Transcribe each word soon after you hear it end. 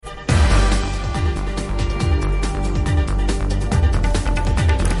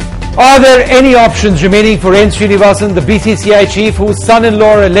Are there any options remaining for N. Srinivasan, the BCCI chief, whose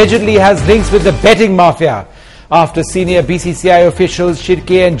son-in-law allegedly has links with the betting mafia? After senior BCCI officials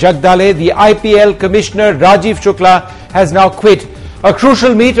Shirke and Jagdale, the IPL commissioner Rajiv Shukla has now quit. A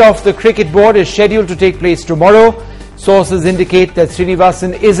crucial meet of the cricket board is scheduled to take place tomorrow. Sources indicate that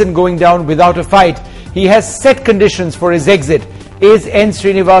Srinivasan isn't going down without a fight. He has set conditions for his exit. Is N.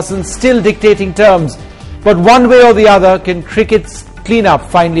 Srinivasan still dictating terms? But one way or the other, can cricket's clean-up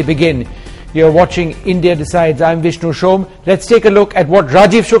finally begin? You're watching India Decides. I'm Vishnu Shom. Let's take a look at what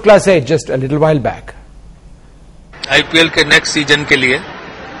Rajiv Shukla said just a little while back. IPL के next season के लिए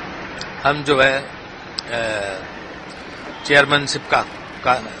हम जो है chairmanship का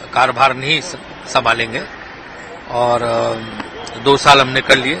कारभार नहीं संभालेंगे और 2 साल हमने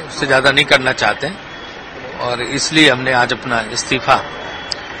कर लिए, उससे ज्यादा नहीं करना चाहते हैं और इसलिए हमने आज अपना इस्तीफा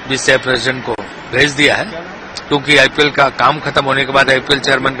बीसीसीआई प्रेसिडेंट को भेज दिया है, क्योंकि आईपीएल का काम खत्म होने के बाद आईपीएल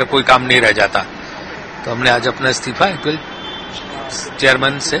चेयरमैन का कोई काम नहीं रह जाता। तो हमने आज अपना इस्तीफा आईपीएल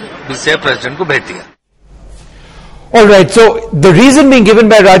चेयरमैन से बीसीसीआई प्रेसिडेंट को भेज दिया। All right, so the reason being given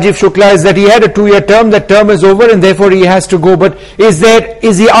by Rajiv Shukla is that he had a 2-year term. That term is over and therefore he has to go. But is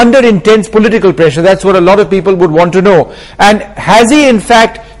he under intense political pressure? That's what a lot of people would want to know. And has he in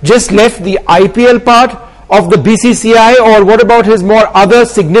fact just left the IPL part of the BCCI, or what about his more other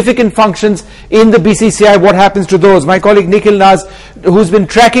significant functions in the BCCI? What happens to those? My colleague Nikhil Naz, who's been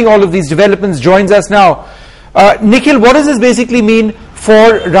tracking all of these developments, joins us now. Nikhil, what does this basically mean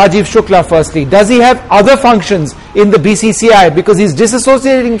for Rajiv Shukla firstly? Does he have other functions in the BCCI because he's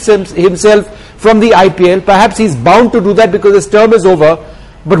disassociating himself from the IPL? Perhaps he's bound to do that because his term is over.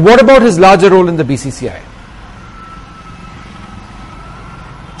 But what about his larger role in the BCCI?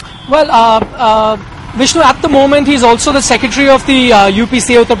 Well, Vishnu, at the moment he's also the secretary of the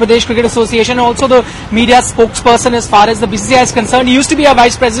UPCA, Uttar Pradesh Cricket Association, also the media spokesperson as far as the BCCI is concerned. He used to be a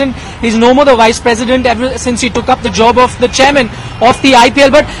vice president. He's no more the vice president ever since he took up the job of the chairman of the IPL.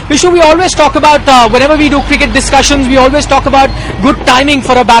 But Vishnu, we always talk about, whenever we do cricket discussions, we always talk about good timing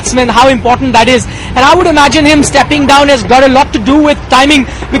for a batsman, how important that is. And I would imagine him stepping down has got a lot to do with timing,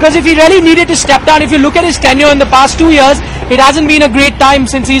 because if he really needed to step down, if you look at his tenure in the past 2 years, it hasn't been a great time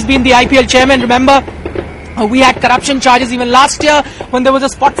since he's been the IPL chairman. Remember, we had corruption charges even last year when there was a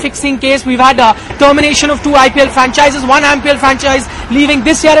spot fixing case. We've had termination of 2 IPL franchises, 1 IPL franchise leaving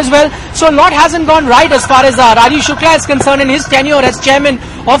this year as well. So a lot hasn't gone right as far as Rajiv Shukla is concerned in his tenure as chairman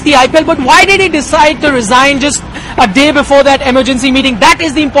of the IPL. But why did he decide to resign just a day before that emergency meeting? That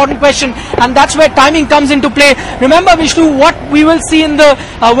is the important question, and that's where timing comes into play. Remember, Vishnu, what we will see in the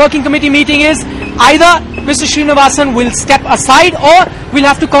working committee meeting is either Mr. Srinivasan will step aside or we'll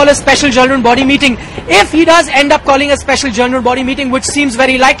have to call a special general body meeting. If he does end up calling a special general body meeting, which seems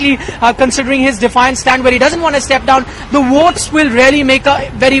very likely considering his defiant stand where he doesn't want to step down, the votes will really make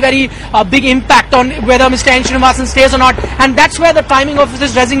a very, very big impact on whether Mr. N. Srinivasan stays or not. And that's where the timing of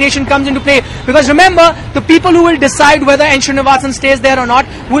this resignation comes into play. Because remember, the people who will decide whether N. Srinivasan stays there or not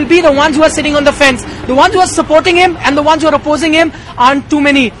will be the ones who are sitting on the fence. The ones who are supporting him and the ones who are opposing him aren't too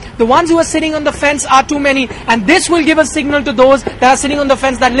many. The ones who are sitting on the fence are too many, and this will give a signal to those that are sitting on the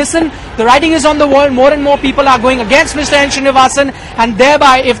fence that listen, the writing is on the wall, more and more people are going against Mr. N. Srinivasan, and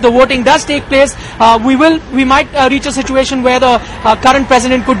thereby if the voting does take place, we might reach a situation where the current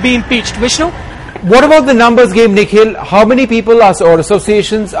president could be impeached. Vishnu? What about the numbers game, Nikhil? How many people or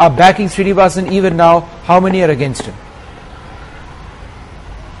associations are backing Srinivasan even now? How many are against him?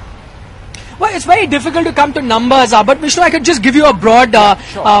 Well, it's very difficult to come to numbers, but Vishnu, I could just give you a broad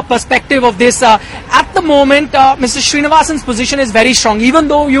perspective of this. At the moment, Mr. Srinivasan's position is very strong. Even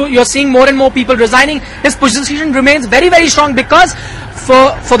though you're seeing more and more people resigning, his position remains very, very strong, because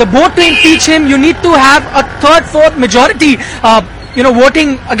for the board to impeach him, you need to have a 3/4 majority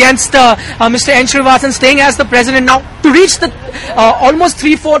voting against Mr. N. Srinivasan staying as the president. Now, to reach the almost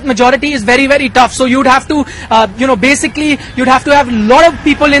 3/4 majority is very, very tough. So you'd have to, basically you'd have to have a lot of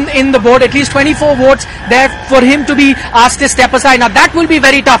people in the board, at least 24 votes there for him to be asked to step aside. Now that will be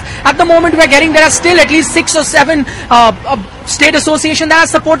very tough. At the moment we're getting there are still at least 6 or 7 state association that are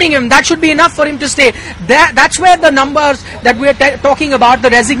supporting him. That should be enough for him to stay. That's where the numbers that we're talking about, the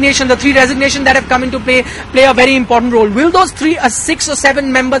 3 resignations that have come into play a very important role. Will those 6 or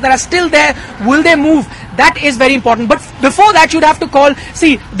 7 members that are still there, will they move? That is very important. But before that, you'd have to call.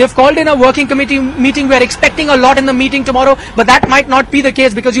 See, they've called in a working committee meeting. We're expecting a lot in the meeting tomorrow, but that might not be the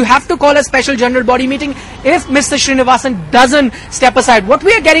case, because you have to call a special general body meeting if Mr. Srinivasan doesn't step aside. What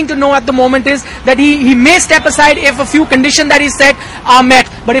we are getting to know at the moment is that he may step aside if a few conditions that that he said are met.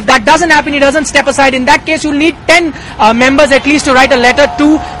 But if that doesn't happen, he doesn't step aside. In that case, you'll need 10 members at least to write a letter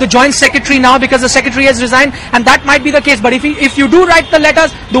to the Joint Secretary now, because the Secretary has resigned, and that might be the case. But if you do write the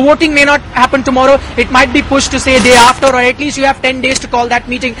letters, the voting may not happen tomorrow. It might be pushed to say day after, or at least you have 10 days to call that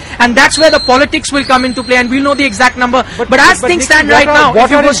meeting, and that's where the politics will come into play, and we'll know the exact number. But as things stand right now,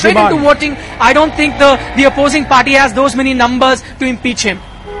 if you go straight into voting, I don't think the opposing party has those many numbers to impeach him.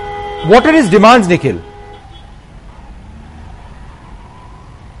 What are his demands, Nikhil?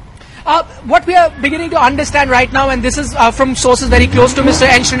 What we are beginning to understand right now, and this is from sources very close to Mr.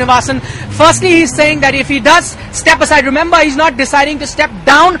 N. Srinivasan, firstly he's saying that if he does step aside, remember he's not deciding to step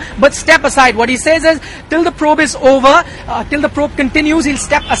down but step aside. What he says is till the probe is over, till the probe continues, he'll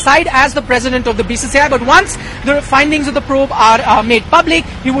step aside as the president of the BCCI, but once the findings of the probe are made public,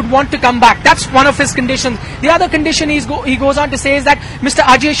 he would want to come back. That's one of his conditions. The other condition he goes on to say is that Mr.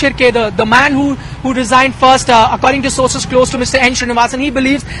 Ajay Shirke, the man who resigned first, according to sources close to Mr. N. Srinivasan, he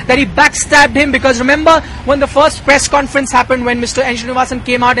believes that he backstabbed him, because remember when the first press conference happened, when Mr. N. Srinivasan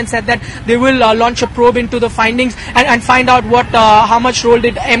came out and said that they will launch a probe into the findings and find out how much role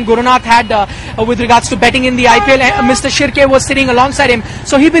did M. Gurunath had with regards to betting in the IPL. Mr. Shirke was sitting alongside him,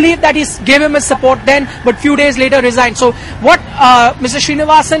 so he believed that he gave him his support then, but few days later resigned. So what Mr.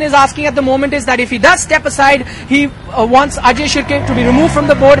 Srinivasan is asking at the moment is that if he does step aside, he wants Ajay Shirke to be removed from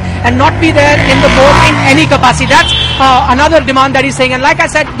the board and not be there in the board in any capacity. That's another demand that he's saying, and like I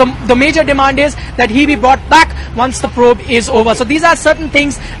said, the major demand is that he be brought back once the probe is over. So these are certain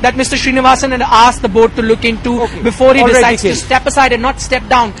things that Mr. Srinivasan had asked the board to look into before he decides to step aside and not step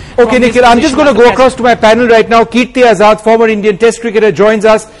down. Okay, Nikhil, I'm just going to go across to my panel right now. Kirti Azad, former Indian Test cricketer, joins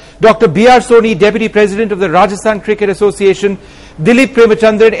us. Dr. B.R. Soni, Deputy President of the Rajasthan Cricket Association. Dilip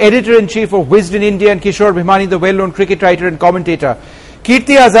Premachandran, Editor-in-Chief of Wisden India, and Kishore Bhimani, the well-known cricket writer and commentator.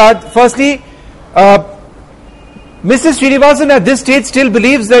 Kirti Azad, firstly, Mr. Srinivasan at this stage still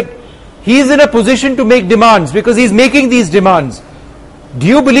believes that he is in a position to make demands because he is making these demands. Do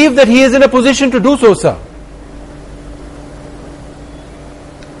you believe that he is in a position to do so, sir?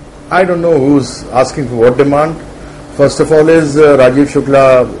 I don't know who's asking for what demand. First of all is Rajiv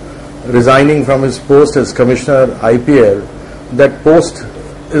Shukla resigning from his post as Commissioner IPL. That post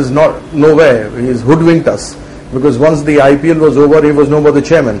is nowhere. He has hoodwinked us, because once the IPL was over, he was no more the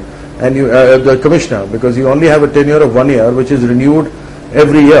chairman and the commissioner, because you only have a tenure of 1 year, which is renewed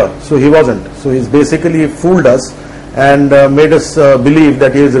every year. So he wasn't. So he's basically fooled us and made us believe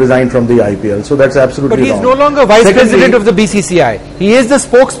that he has resigned from the IPL. So that's absolutely wrong. But he's no longer Vice President of the BCCI. He is the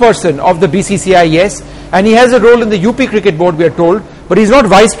spokesperson of the BCCI, yes, and he has a role in the UP Cricket Board, we are told, but he's not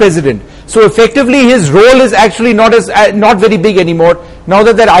Vice President. So effectively his role is actually not very big anymore now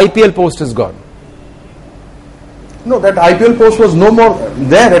that IPL post is gone. No, that IPL post was no more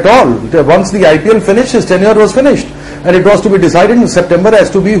there at all. Once the IPL finished, his tenure was finished, and it was to be decided in September as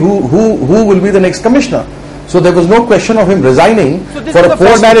to be who will be the next commissioner. So there was no question of him resigning for a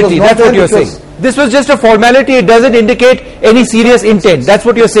formality. That's what you're saying. This was just a formality. It doesn't indicate any serious intent. That's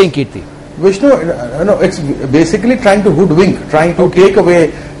what you're saying, Kirti. Vishnu, no, it's basically trying to hoodwink, trying to take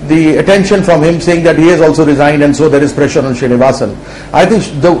away the attention from him, saying that he has also resigned and so there is pressure on Srinivasan. I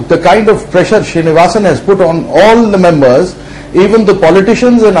think the kind of pressure Srinivasan has put on all the members, even the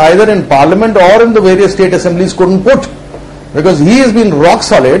politicians in either in parliament or in the various state assemblies couldn't put, because he has been rock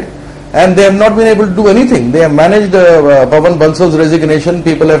solid and they have not been able to do anything. They have managed Pawan Bansal's resignation,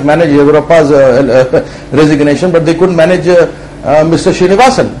 people have managed Yediyurappa's resignation, but they couldn't manage Mr.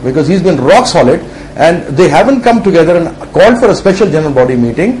 Srinivasan, because he's been rock solid, and they haven't come together and called for a special general body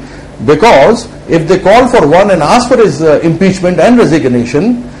meeting, because if they call for one and ask for his impeachment and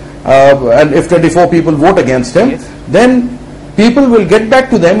resignation, and if 24 people vote against him, then people will get back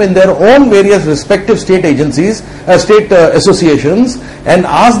to them in their own various respective state agencies, state associations, and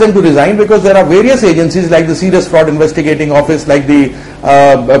ask them to resign, because there are various agencies like the Serious Fraud Investigating Office, like the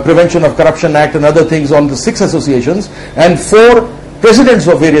Prevention of Corruption Act and other things on the 6 associations, and 4 presidents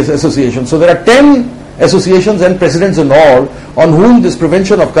of various associations. So there are 10 associations and presidents in all on whom this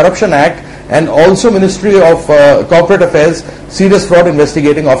Prevention of Corruption Act and also Ministry of Corporate Affairs Serious Fraud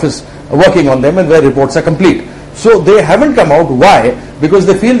Investigating Office working on them, and where reports are complete. So they haven't come out. Why? Because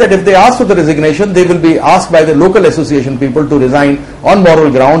they feel that if they ask for the resignation, they will be asked by the local association people to resign on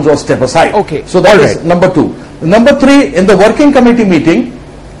moral grounds or step aside. Okay. So that is number 2. Number 3, in the working committee meeting,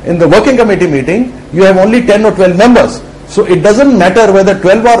 you have only 10 or 12 members. So it doesn't matter whether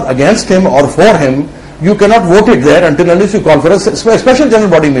 12 are against him or for him. You cannot vote it there unless you call for a special general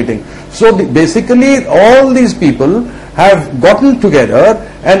body meeting. So basically all these people have gotten together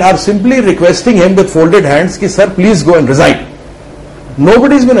and are simply requesting him with folded hands, ki sir, please go and resign.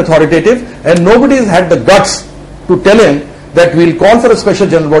 Nobody's been authoritative and nobody has had the guts to tell him that we'll call for a special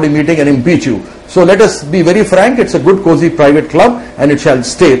general body meeting and impeach you. So let us be very frank, it's a good cozy private club and it shall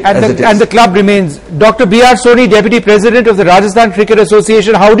stay as it is. And the club remains. Dr. B.R. Soni, Deputy President of the Rajasthan Cricket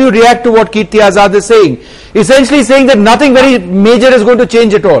Association, how do you react to what Kirti Azad is saying? Essentially saying that nothing very major is going to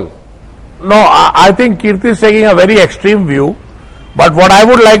change at all. No, I think Kirti is taking a very extreme view, but what I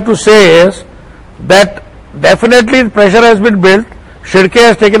would like to say is that definitely pressure has been built. Shirke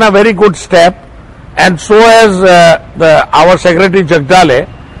has taken a very good step, and so has our Secretary Jagdale.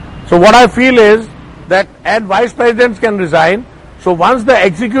 So what I feel is that, and Vice Presidents can resign, so once the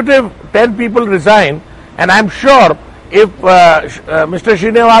executive 10 people resign, and I'm sure if Mr.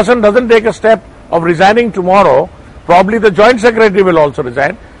 Srinivasan doesn't take a step of resigning tomorrow, probably the Joint Secretary will also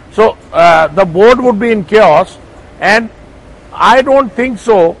resign. So the board would be in chaos, and I don't think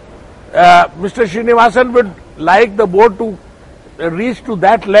so. Mr. Srinivasan would like the board to reach to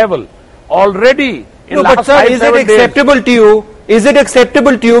that level already. No, but sir, is it acceptable to you? Is it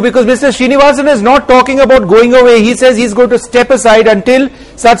acceptable to you? Because Mr. Srinivasan is not talking about going away. He says he's going to step aside until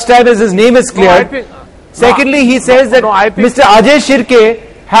such time as his name is cleared. Secondly, he says that Mr. Ajay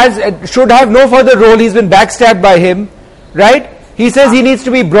Shirke should have no further role. He's been backstabbed by him, right? He says he needs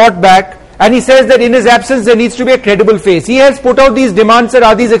to be brought back, and he says that in his absence there needs to be a credible face. He has put out these demands, sir.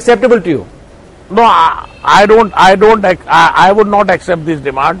 Are these acceptable to you? No, I would not accept these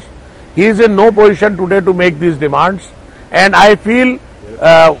demands. He is in no position today to make these demands, and I feel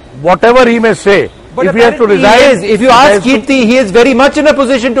whatever he may say, but if he has to resign, if you ask Kirti, he is very much in a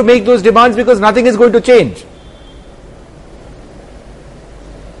position to make those demands because nothing is going to change.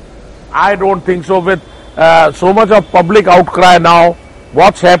 I don't think so. With so much of public outcry now,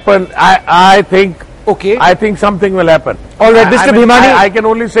 what's happened, I think something will happen. All right, Mr. Bhimani. I can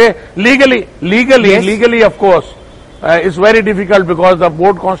only say legally, of course, it's very difficult because the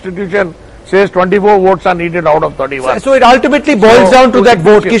board constitution says 24 votes are needed out of 31. So it ultimately boils down to that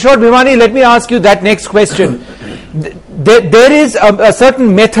vote. Kishore Bhimani, let me ask you that next question. There is a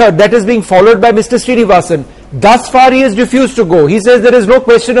certain method that is being followed by Mr. Srinivasan. Thus far he has refused to go. He says there is no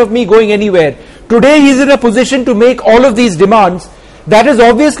question of me going anywhere. Today he is in a position to make all of these demands that is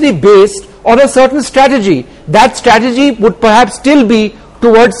obviously based on a certain strategy. That strategy would perhaps still be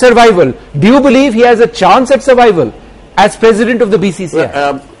towards survival. Do you believe he has a chance at survival as president of the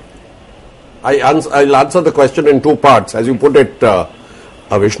BCCI? I'll answer the question in two parts, as you put it,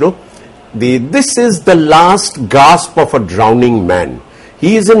 Vishnu. This is the last gasp of a drowning man.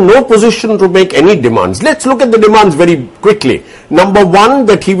 He is in no position to make any demands. Let's look at the demands very quickly. Number one,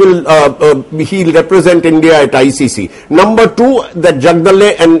 that he will he'll represent India at ICC. Number two, that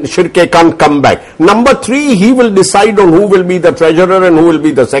Jagdale and Shirke can't come back. Number three, he will decide on who will be the treasurer and who will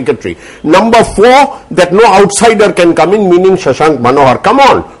be the secretary. Number four, that no outsider can come in, meaning Shashank Manohar. Come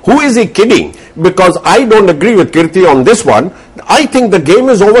on, who is he kidding? Because I don't agree with Kirti on this one. I think the game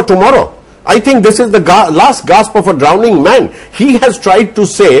is over tomorrow. I think this is the last gasp of a drowning man. He has tried to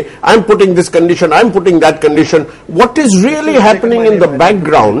say, I'm putting this condition, I'm putting that condition. What is really happening in the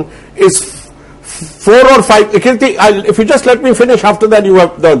background is 4 or 5. Kirti, if you just let me finish, after that you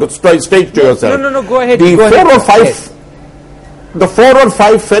have the stage to yourself. No, go ahead. The 4 or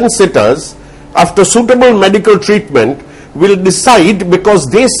 5 fence sitters, after suitable medical treatment, will decide, because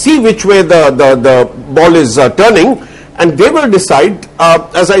they see which way the ball is turning, and they will decide,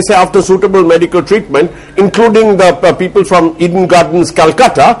 as I say, after suitable medical treatment, including the people from Eden Gardens,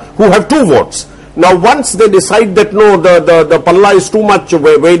 Calcutta, who have 2 votes. Now, once they decide that no, the palla is too much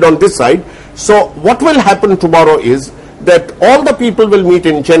weighed on this side, so what will happen tomorrow is that all the people will meet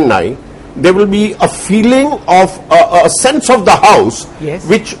in Chennai. There will be a feeling of a sense of the house, yes,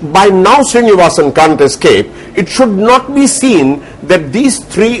 which by now Srinivasan can't escape. It should not be seen that these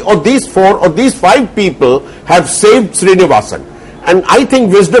 3 or these 4 or these 5 people have saved Srinivasan. And I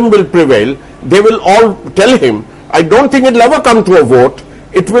think wisdom will prevail. They will all tell him, I don't think it will ever come to a vote.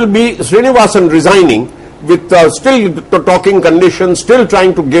 It will be Srinivasan resigning with still talking conditions, still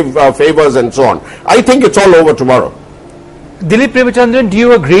trying to give favors and so on. I think it's all over tomorrow. Dilip Premachandran, do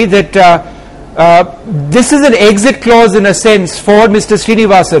you agree that this is an exit clause in a sense for Mr.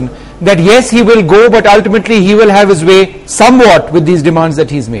 Srinivasan, that yes, he will go, but ultimately he will have his way somewhat with these demands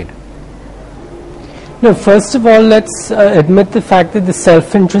that he's made? No, first of all, let's admit the fact that the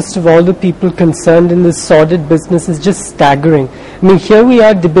self-interest of all the people concerned in this sordid business is just staggering. I mean, here we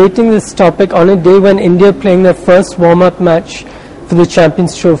are debating this topic on a day when India are playing their first warm-up match for the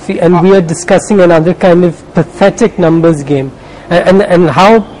Champions Trophy, and we are discussing another kind of pathetic numbers game. And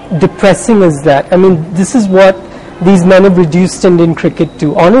how depressing is that? I mean, this is what these men have reduced Indian cricket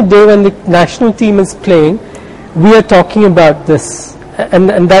to. On a day when the national team is playing, we are talking about this,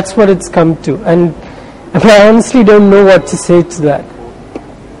 and that's what it's come to. And I mean, I honestly don't know what to say to that.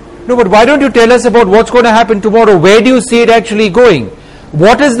 No, but why don't you tell us about what's going to happen tomorrow? Where do you see it actually going?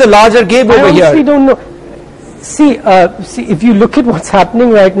 What is the larger game over here? I honestly don't know. See, if you look at what's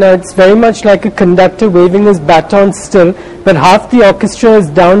happening right now, it's very much like a conductor waving his baton still, but half the orchestra has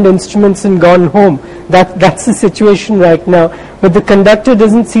downed instruments and gone home. That's the situation right now. But the conductor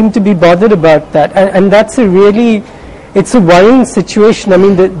doesn't seem to be bothered about that, and that's it's a worrying situation. I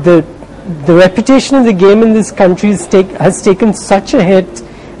mean, the reputation of the game in this country has taken such a hit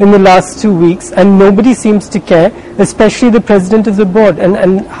in the last 2 weeks, and nobody seems to care, especially the president of the board.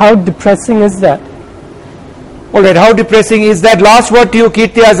 And how depressing is that? All right, how depressing is that? Last word to you,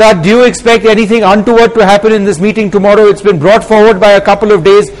 Kirti Azad. Do you expect anything untoward to happen in this meeting tomorrow? It's been brought forward by a couple of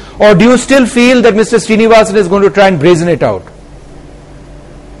days. Or do you still feel that Mr. Srinivasan is going to try and brazen it out?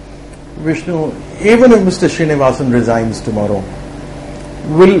 Vishnu, even if Mr. Srinivasan resigns tomorrow,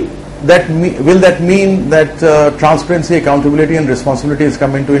 will that mean that transparency, accountability and responsibility is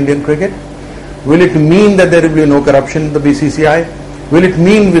coming to Indian cricket? Will it mean that there will be no corruption in the BCCI? Will it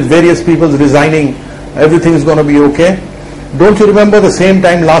mean with various people resigning, everything is going to be okay? Don't you remember the same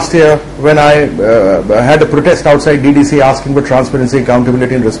time last year when I had a protest outside DDC asking for transparency,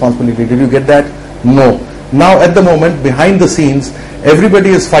 accountability and responsibility? Did you get that? No. Now at the moment, behind the scenes, everybody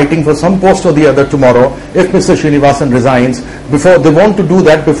is fighting for some post or the other tomorrow. If Mr. Srinivasan resigns, they want to do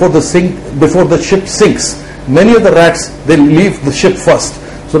that before the ship sinks. Many of the rats, they leave the ship first.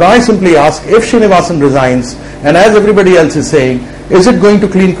 So now I simply ask, if Srinivasan resigns, and as everybody else is saying, is it going to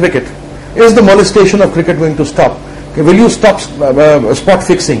clean cricket? Is the molestation of cricket going to stop? Will you stop spot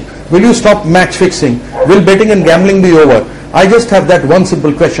fixing? Will you stop match fixing? Will betting and gambling be over? I just have that one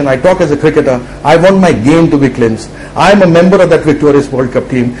simple question. I talk as a cricketer. I want my game to be cleansed. I am a member of that victorious World Cup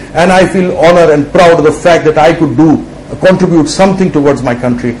team, and I feel honoured and proud of the fact that I could contribute something towards my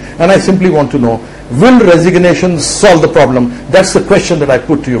country. And I simply want to know, will resignation solve the problem? That's the question that I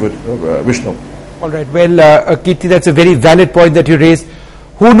put to you, Vishnu. All right. Well, Kirti, that's a very valid point that you raised.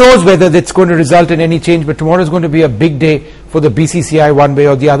 Who knows whether that's going to result in any change, but tomorrow is going to be a big day for the BCCI one way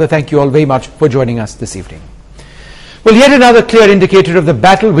or the other. Thank you all very much for joining us this evening. Well, yet another clear indicator of the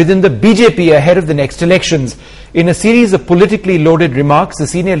battle within the BJP ahead of the next elections. In a series of politically loaded remarks, the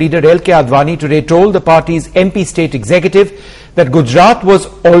senior leader L.K. Advani today told the party's MP state executive that Gujarat was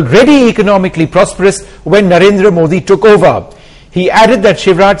already economically prosperous when Narendra Modi took over. He added that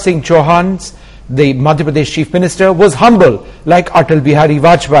Shivraj Singh Chauhan, the Madhya Pradesh Chief Minister, was humble like Atal Bihari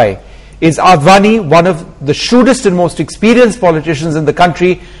Vajpayee. Is Advani one of the shrewdest and most experienced politicians in the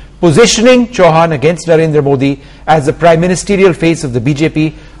country, positioning Chauhan against Narendra Modi as the prime ministerial face of the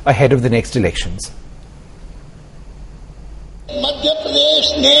BJP ahead of the next elections? Madhya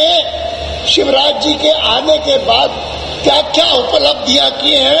Pradesh ने शिवराज जी के आने के बाद क्या क्या उपलब्धियां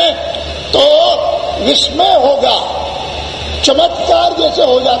की हैं तो विस्मय होगा, चमत्कार जैसे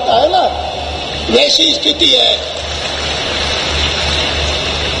हो जाता है ना, वैसी स्थिति है।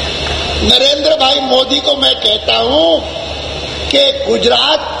 नरेंद्र भाई मोदी को मैं कहता हूं कि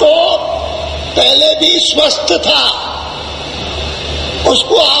गुजरात तो पहले भी स्वस्थ था,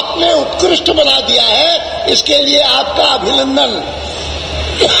 उसको आपने उत्कृष्ट बना दिया है, इसके लिए आपका अभिनंदन।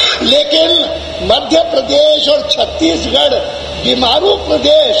 लेकिन मध्य प्रदेश और छत्तीसगढ़ बीमारू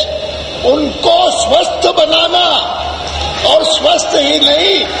प्रदेश, उनको स्वस्थ बनाना, और स्वस्थ ही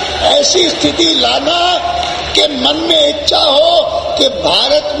नहीं ऐसी स्थिति लाना कि मन में इच्छा हो कि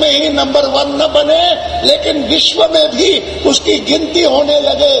भारत में ही नंबर 1 न बने लेकिन विश्व में भी उसकी गिनती होने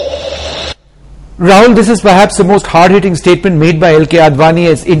लगे। Rahul, this is perhaps the most hard-hitting statement made by L.K. Advani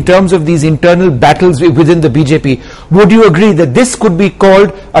as in terms of these internal battles within the BJP. Would you agree that this could be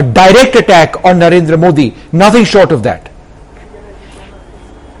called a direct attack on Narendra Modi? Nothing short of that.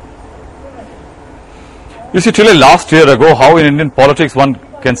 You see, till last year ago, how in Indian politics one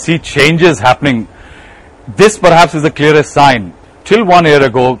can see changes happening. This perhaps is the clearest sign. Till 1 year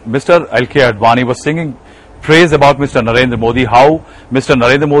ago, Mr. L.K. Advani was singing praise about Mr. Narendra Modi, how Mr.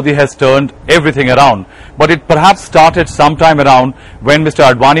 Narendra Modi has turned everything around. But it perhaps started sometime around when Mr.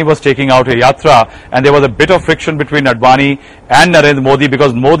 Advani was taking out a yatra, and there was a bit of friction between Advani and Narendra Modi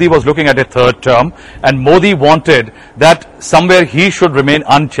because Modi was looking at a third term and Modi wanted that somewhere he should remain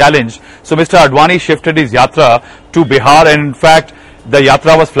unchallenged. So Mr. Advani shifted his yatra to Bihar, and in fact the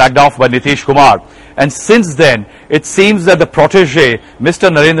yatra was flagged off by Nitish Kumar. And since then, it seems that the protege, Mr.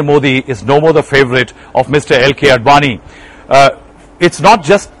 Narendra Modi, is no more the favorite of Mr. L.K. Advani. It's not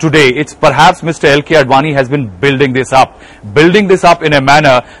just today, it's perhaps Mr. L.K. Advani has been building this up in a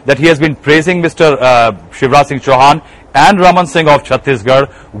manner that he has been praising Mr. Shivraj Singh Chauhan and Raman Singh of Chhattisgarh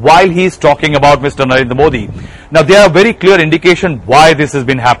while he is talking about Mr. Narendra Modi. Now, there are very clear indication why this has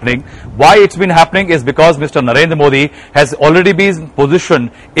been happening. Why it's been happening is because Mr. Narendra Modi has already been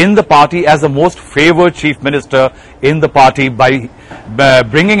positioned in the party as the most favored chief minister in the party by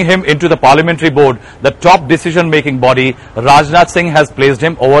bringing him into the parliamentary board, the top decision-making body. Rajnath Singh has placed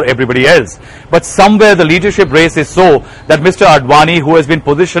him over everybody else. But somewhere the leadership race is so that Mr. Advani, who has been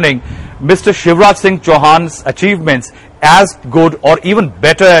positioning Mr. Shivraj Singh Chauhan's achievements as good or even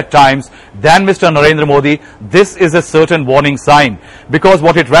better at times than Mr. Narendra Modi, this is a certain warning sign, because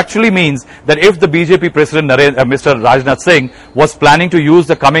what it actually means that if the BJP President Mr. Rajnath Singh was planning to use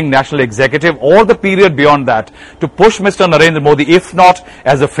the coming national executive or the period beyond that to push Mr. Narendra Modi, if not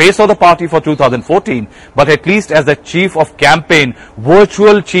as the face of the party for 2014, but at least as the chief of campaign,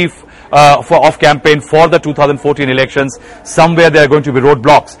 virtual chief of campaign for the 2014 elections, somewhere there are going to be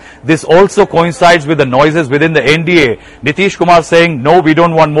roadblocks. This also coincides with the noises within the NDA. Nitish Kumar saying, no, we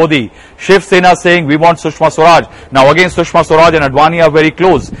don't want Modi. Shiv Sena saying, we want Sushma Swaraj. Now again, Sushma Swaraj and Advani are very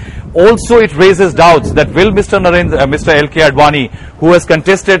close. Also, it raises doubts that will Mr. LK Advani, who has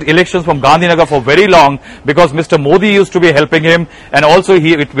contested elections from Gandhinagar for very long, because Mr. Modi used to be helping him, and also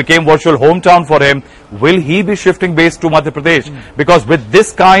it became virtual hometown for him, will he be shifting base to Madhya Pradesh? Because with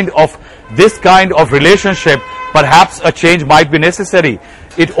this kind of relationship, perhaps a change might be necessary.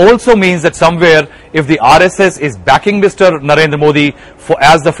 It also means that somewhere, if the RSS is backing Mr. Narendra Modi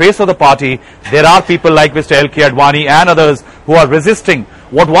as the face of the party, there are people like Mr. LK Advani and others who are resisting.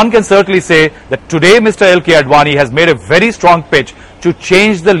 What one can certainly say that today Mr. LK Advani has made a very strong pitch to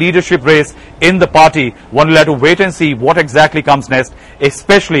change the leadership race in the party. One will have to wait and see what exactly comes next,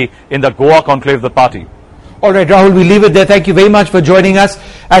 especially in the Goa conclave of the party. All right, Rahul, we leave it there. Thank you very much for joining us.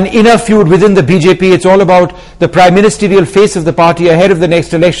 An inner feud within the BJP. It's all about the prime ministerial face of the party ahead of the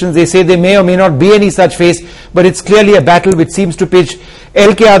next elections. They say there may or may not be any such face, but it's clearly a battle which seems to pitch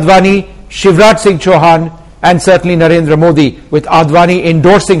LK Advani, Shivraj Singh Chauhan, and certainly Narendra Modi, with Advani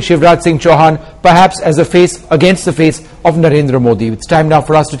endorsing Shivraj Singh Chauhan, perhaps as a face against the face of Narendra Modi. It's time now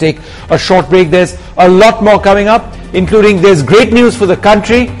for us to take a short break. There's a lot more coming up, including there's great news for the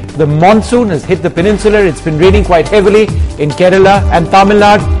country. The monsoon has hit the peninsula. It's been raining quite heavily in Kerala and Tamil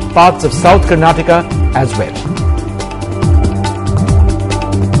Nadu, parts of South Karnataka as well.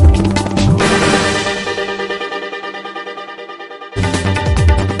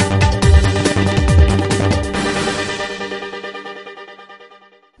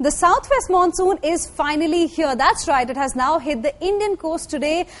 The southwest monsoon is finally here. That's right. It has now hit the Indian coast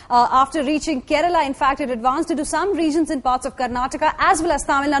today after reaching Kerala. In fact, it advanced into some regions in parts of Karnataka as well as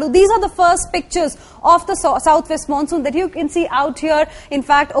Tamil Nadu. These are the first pictures of the southwest monsoon that you can see out here. In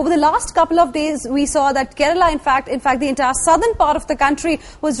fact, over the last couple of days, we saw that Kerala, in fact, the entire southern part of the country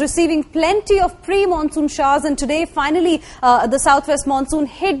was receiving plenty of pre-monsoon showers. And today, finally, the southwest monsoon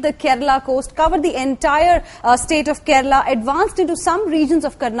hit the Kerala coast, covered the entire state of Kerala, advanced into some regions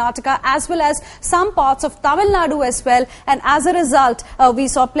of Karnataka as well as some parts of Tamil Nadu as well, and as a result we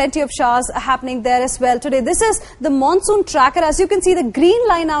saw plenty of showers happening there as well today. This is the monsoon tracker. As you can see, the green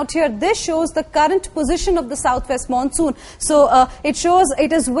line out here, this shows the current position of the southwest monsoon. So it shows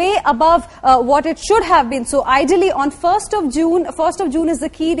it is way above what it should have been. So ideally on 1st of June is the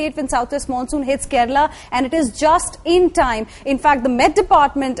key date when southwest monsoon hits Kerala, and it is just in time. In fact, the Met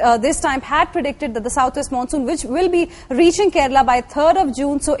Department this time had predicted that the southwest monsoon, which will be reaching Kerala by 3rd of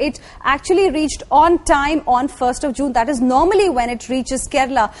June, so it actually reached on time on 1st of June. That is normally when it reaches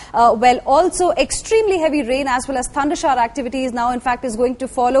Kerala. Well, also extremely heavy rain as well as thundershower activities now in fact is going to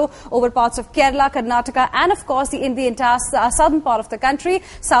follow over parts of Kerala, Karnataka, and of course in the entire southern part of the country.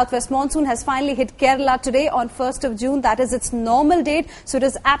 Southwest monsoon has finally hit Kerala today on 1st of June. That is its normal date. So it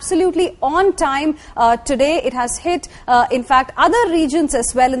is absolutely on time today. It has hit in fact other regions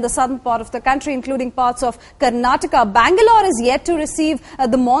as well in the southern part of the country, including parts of Karnataka. Bangalore is yet to receive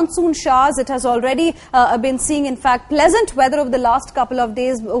the monsoon showers. It has already been seeing, in fact, pleasant weather over the last couple of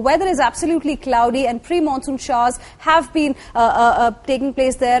days. Weather is absolutely cloudy, and pre-monsoon showers have been taking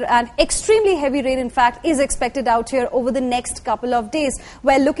place there, and extremely heavy rain, in fact, is expected out here over the next couple of days.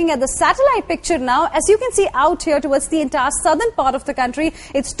 Well, looking at the satellite picture now, as you can see out here towards the entire southern part of the country,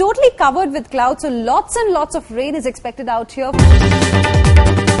 it's totally covered with clouds, so lots and lots of rain is expected out here.